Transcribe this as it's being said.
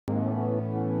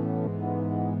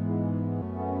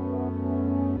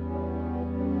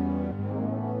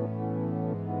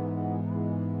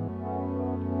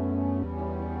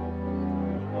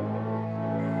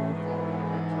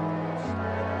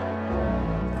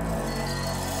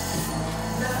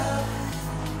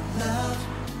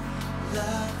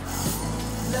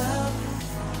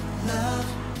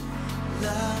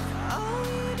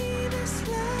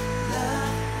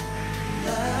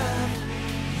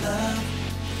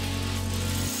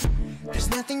There's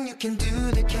nothing you can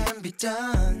do that can be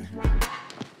done.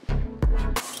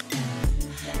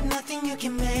 Nothing you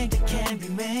can make that can be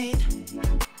made.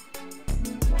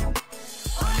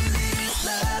 All you need is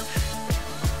love.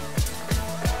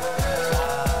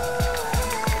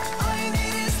 All you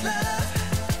need is love.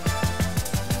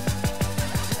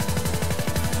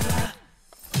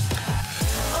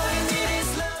 All you need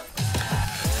is love.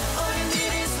 All you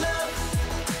need is love.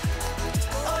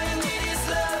 All you need is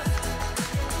love.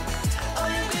 All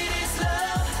you need is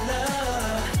love.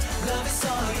 Love. Love is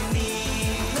all you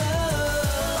need.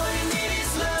 Love. All you need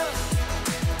is love.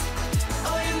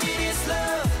 All you need is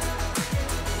love.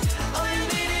 All you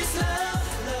need is love.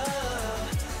 Love.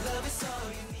 Love is all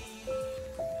you need.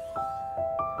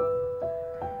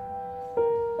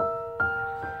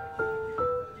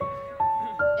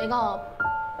 애가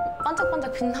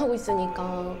반짝반짝 빛나고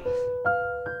있으니까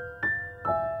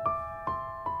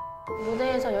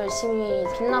무대에서 열심히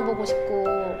빛나보고 싶고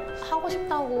하고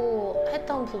싶다고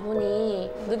했던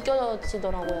부분이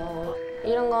느껴지더라고요.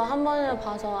 이런 거 한 번을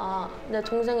봐서 아, 내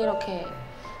동생이 이렇게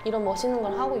이런 멋있는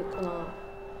걸 하고 있구나.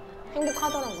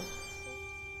 행복하더라고요.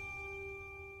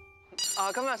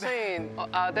 今日雖然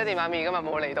爹哋媽咪今日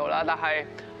冇嚟到啦，但係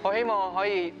我希望可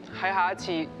以喺下一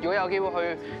次，如果有機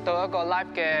會去到一個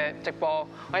live 嘅直播，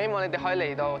我希望你哋可以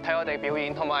嚟到睇我哋表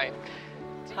演，同埋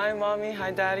Hi mommy,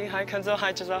 hi daddy, hi Kenzo,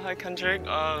 hi Giselle, hi Kendrick,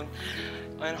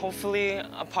 and hopefully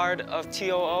a part of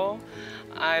TOO.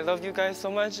 I love you guys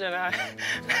so much, and I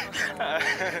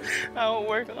will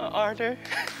work harder.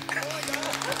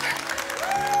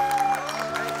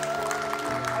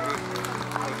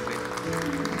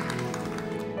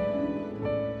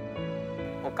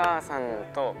 お母さん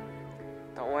と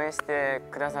応援して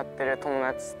くださってる友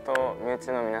達と身内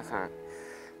の皆さん、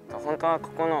本当は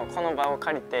この場を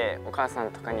借りてお母さ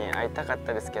んとかに会いたかっ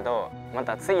たですけど、ま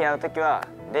た次会う時は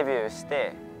デビューし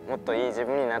てもっといい自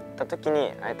分になった時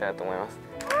に会えたらと思います。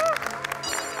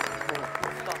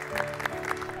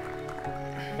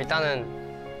 일단은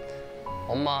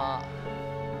엄마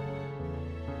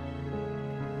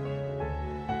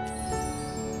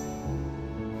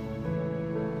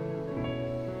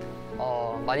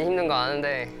많이 힘든 거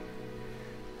아는데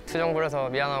투정 부려서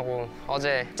미안하고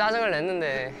어제 짜증을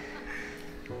냈는데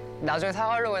나중에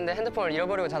사과하려고 했는데 핸드폰을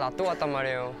잃어버리고 다 놔두고 왔단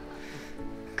말이에요.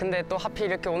 근데 또 하필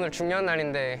이렇게 오늘 중요한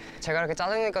날인데 제가 이렇게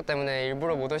짜증낸 것 때문에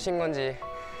일부러 못 오신 건지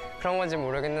그런 건지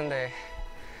모르겠는데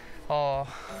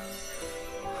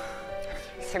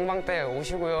생방 때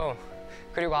오시고요.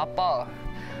 그리고 아빠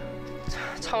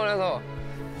차원에서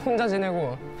혼자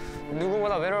지내고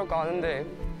누구보다 외로울 거 아는데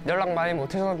연락 많이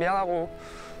못 해서 미안하고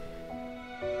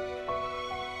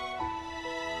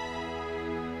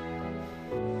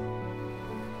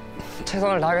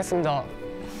최선을 다하겠습니다.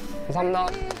 감사합니다.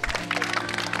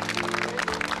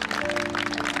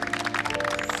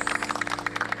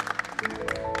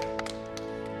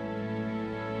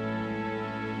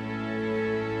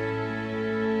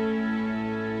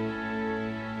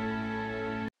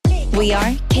 We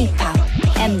are K-pop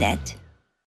Mnet.